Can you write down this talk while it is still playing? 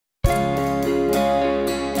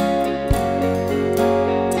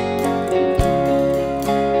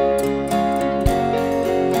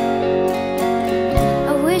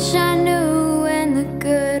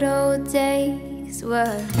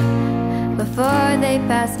before they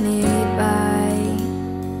pass me by.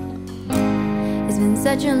 It's been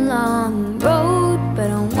such a long road,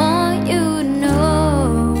 but I want you to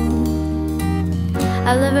know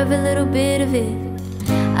I love every little bit of it.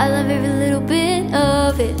 I love every little bit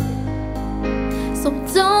of it. So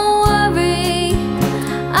don't worry,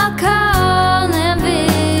 I'll call and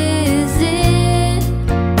visit.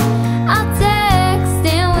 I'll text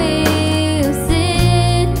and we'll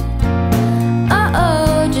sit.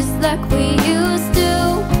 Uh-oh, just like we used to.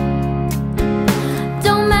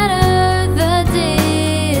 Don't matter the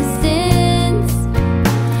distance,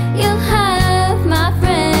 you'll have my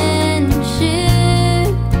friendship.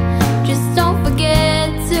 Just don't forget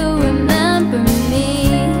to remember me.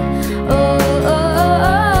 Oh, oh, oh,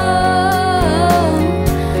 oh.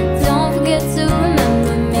 Don't forget to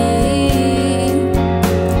remember me.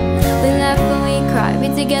 We laugh when we cry, we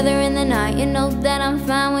together in the night. You know that I'm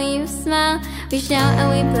fine when you smile. We shout and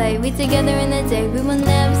we play, we together in the day. We will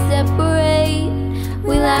never separate.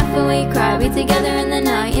 We laugh and we cry, we together in the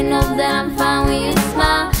night. You know that I'm fine when you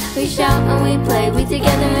smile. We shout and we play, we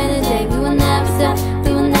together in the day. We will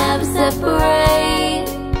never separate.